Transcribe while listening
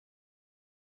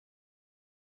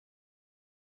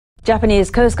Japanese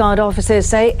Coast Guard officers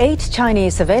say 8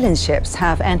 Chinese surveillance ships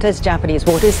have entered Japanese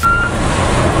waters. The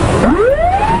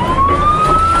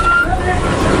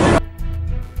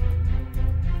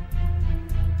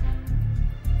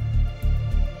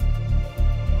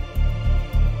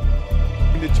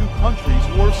two countries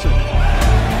worsened.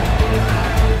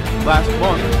 Last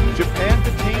month, Japan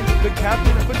detained the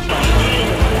captain of a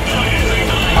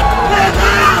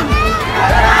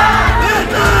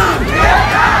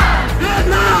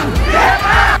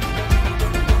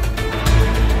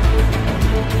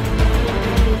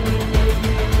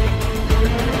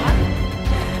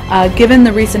Given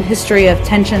the recent history of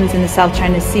tensions in the South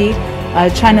China Sea,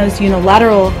 China's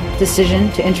unilateral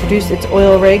decision to introduce its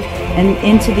oil rig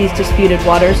into these disputed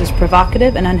waters is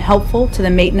provocative and unhelpful to the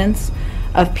maintenance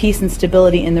of peace and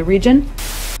stability in the region.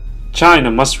 China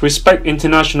must respect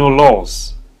international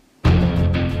laws.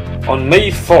 On May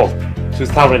 4,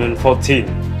 2014,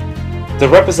 the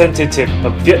representative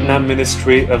of Vietnam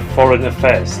Ministry of Foreign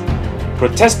Affairs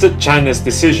protested China's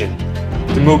decision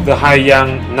to move the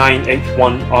Haiyang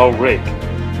 981 oil rig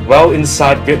well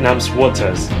inside Vietnam's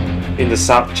waters in the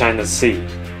South China Sea.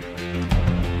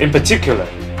 In particular,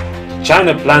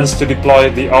 China plans to deploy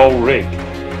the oil rig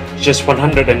just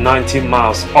 119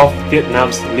 miles off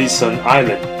Vietnam's Luzon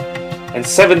Island and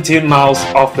 17 miles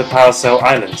off the Paracel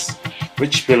Islands,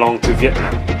 which belong to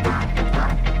Vietnam.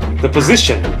 The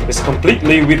position is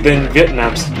completely within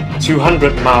Vietnam's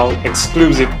 200-mile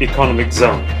exclusive economic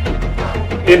zone.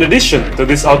 In addition to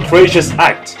this outrageous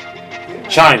act,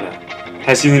 China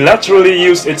has unilaterally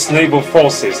used its naval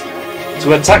forces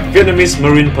to attack Vietnamese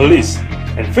marine police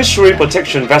and fishery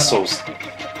protection vessels,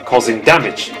 causing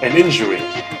damage and injury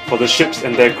for the ships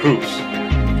and their crews.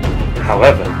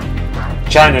 However,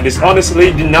 China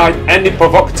dishonestly denied any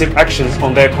provocative actions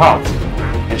on their part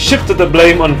and shifted the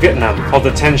blame on Vietnam for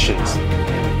the tensions.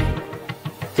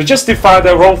 To justify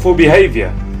their wrongful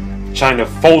behavior, China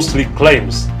falsely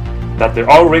claims that the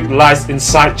oil rig lies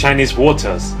inside Chinese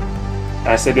waters,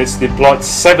 as it is deployed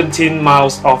 17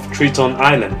 miles off Triton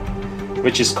Island,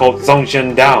 which is called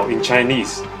Zhongjian Dao in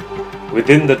Chinese,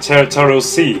 within the territorial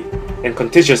sea and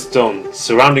contiguous zone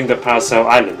surrounding the Paracel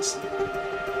Islands.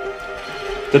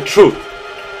 The truth,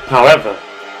 however,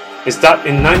 is that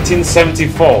in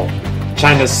 1974,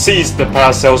 China seized the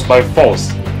Paracels by force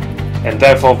and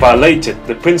therefore violated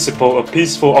the principle of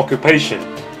peaceful occupation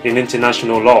in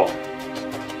international law.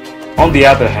 On the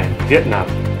other hand, Vietnam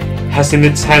has in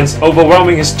its hands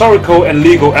overwhelming historical and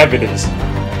legal evidence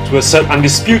to assert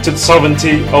undisputed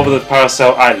sovereignty over the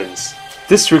Paracel Islands.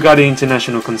 Disregarding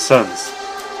international concerns,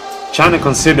 China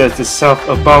considers itself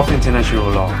above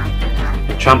international law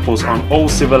and tramples on all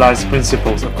civilized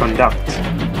principles of conduct.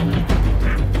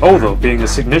 Although being a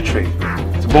signatory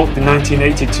to both the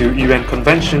 1982 UN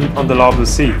Convention on the Law of the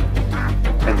Sea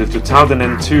and the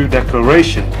 2002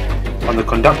 Declaration on the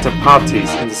Conduct of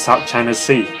Parties in the South China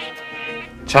Sea,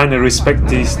 China respects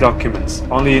these documents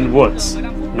only in words,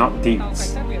 not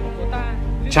deeds.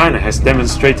 China has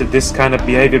demonstrated this kind of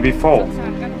behavior before,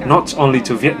 not only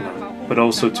to Vietnam, but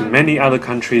also to many other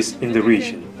countries in the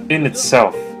region. In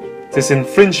itself, this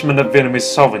infringement of Vietnamese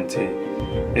sovereignty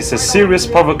is a serious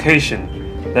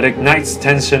provocation that ignites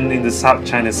tension in the South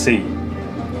China Sea.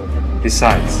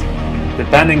 Besides, the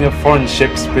banning of foreign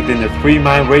ships within a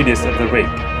 3-mile radius of the rig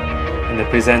and the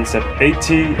presence of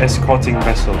 80 escorting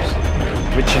vessels,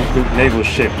 which include naval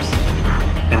ships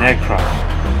and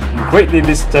aircraft, greatly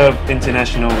disturb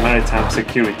international maritime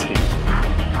security.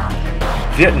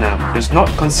 Vietnam does not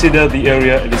consider the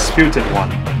area a disputed one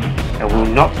and will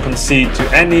not concede to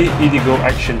any illegal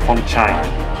action from China.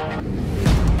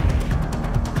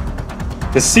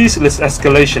 The ceaseless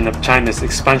escalation of China's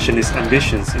expansionist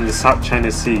ambitions in the South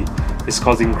China Sea is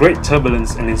causing great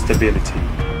turbulence and instability.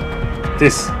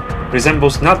 This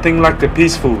resembles nothing like the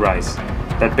peaceful rise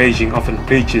that Beijing often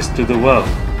preaches to the world.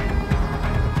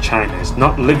 China is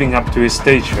not living up to its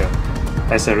stature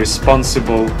as a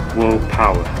responsible world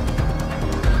power.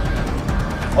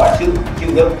 Mọi sự chịu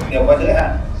đựng đều có giới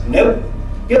hạn. Nếu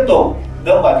tiếp tục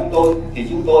đâm vào chúng tôi thì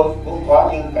chúng tôi cũng có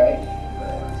những cái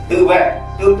tự vệ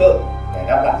tương tự để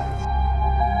đáp lại.